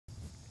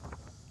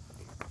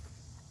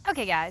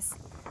Okay guys,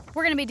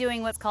 we're going to be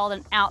doing what's called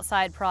an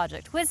outside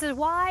project, which is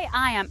why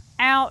I am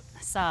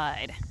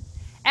outside,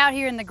 out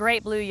here in the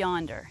great blue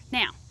yonder.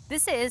 Now,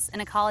 this is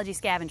an ecology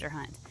scavenger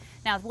hunt.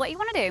 Now, what you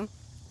want to do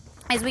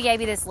is we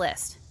gave you this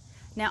list.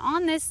 Now,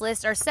 on this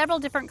list are several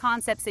different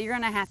concepts that you're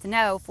going to have to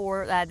know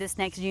for this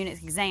next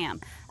unit's exam.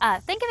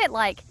 Think of it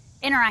like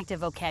interactive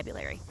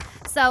vocabulary.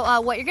 So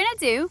what you're going to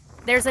do,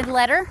 there's a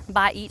letter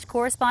by each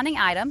corresponding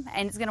item,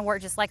 and it's going to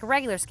work just like a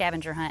regular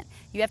scavenger hunt.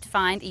 You have to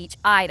find each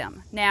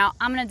item. Now,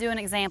 I'm going to do an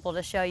example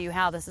to show you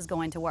how this is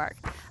going to work.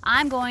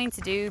 I'm going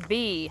to do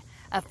B,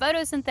 a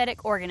photosynthetic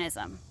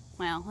organism.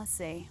 Well, let's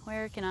see,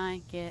 where can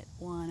I get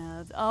one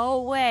of,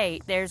 oh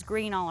wait, there's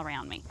green all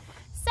around me.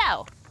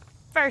 So,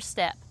 first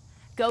step,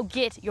 go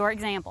get your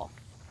example.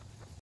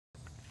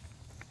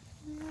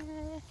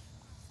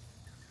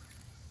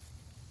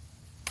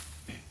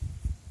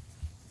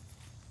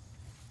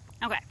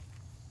 Okay,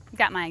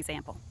 got my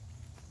example.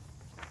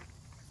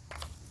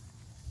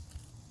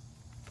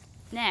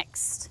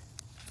 Next,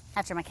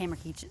 after my camera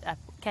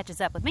catches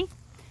up with me,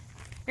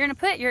 you're going to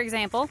put your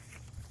example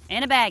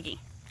in a baggie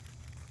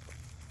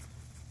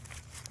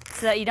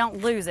so that you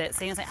don't lose it.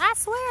 So you don't say, I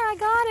swear I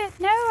got it.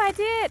 No, I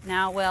did.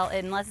 No, well,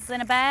 unless it's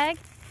in a bag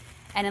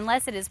and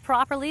unless it is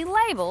properly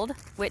labeled,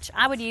 which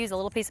I would use a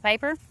little piece of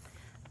paper,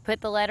 put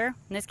the letter,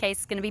 in this case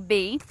it's going to be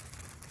B,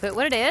 put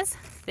what it is.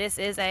 This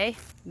is a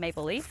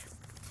maple leaf.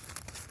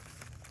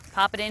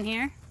 Pop it in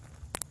here.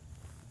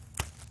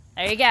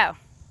 There you go.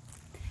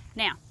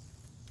 Now,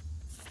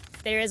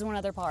 there is one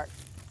other part.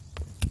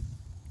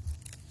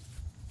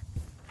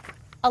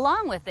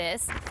 Along with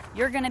this,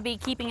 you're going to be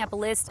keeping up a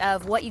list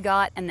of what you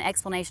got and the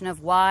explanation of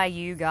why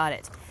you got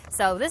it.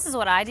 So this is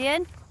what I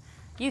did.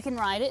 You can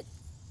write it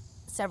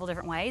several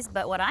different ways,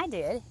 but what I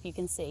did, you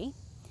can see,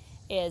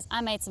 is I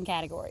made some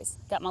categories.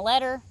 Got my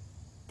letter,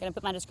 going to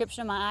put my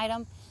description of my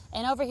item,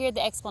 and over here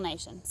the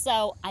explanation.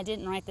 So I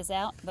didn't write this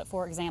out, but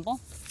for example,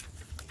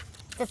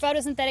 for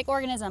photosynthetic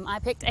organism, I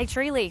picked a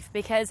tree leaf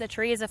because a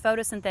tree is a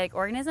photosynthetic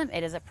organism.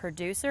 It is a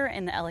producer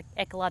in the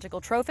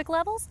ecological trophic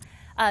levels.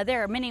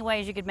 There are many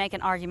ways you could make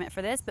an argument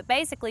for this, but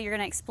basically you're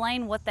going to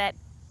explain what that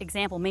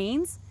example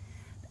means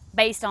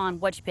based on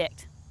what you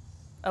picked.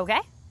 Okay?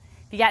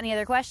 If you got any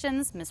other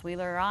questions, Miss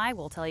Wheeler or I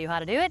will tell you how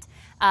to do it.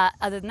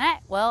 Other than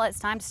that, well, it's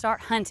time to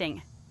start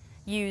hunting.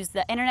 Use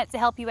the internet to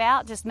help you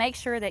out. Just make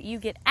sure that you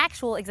get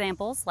actual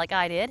examples like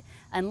I did,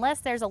 unless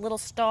there's a little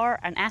star,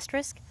 an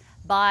asterisk,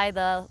 by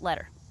the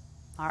letter.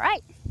 All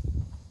right.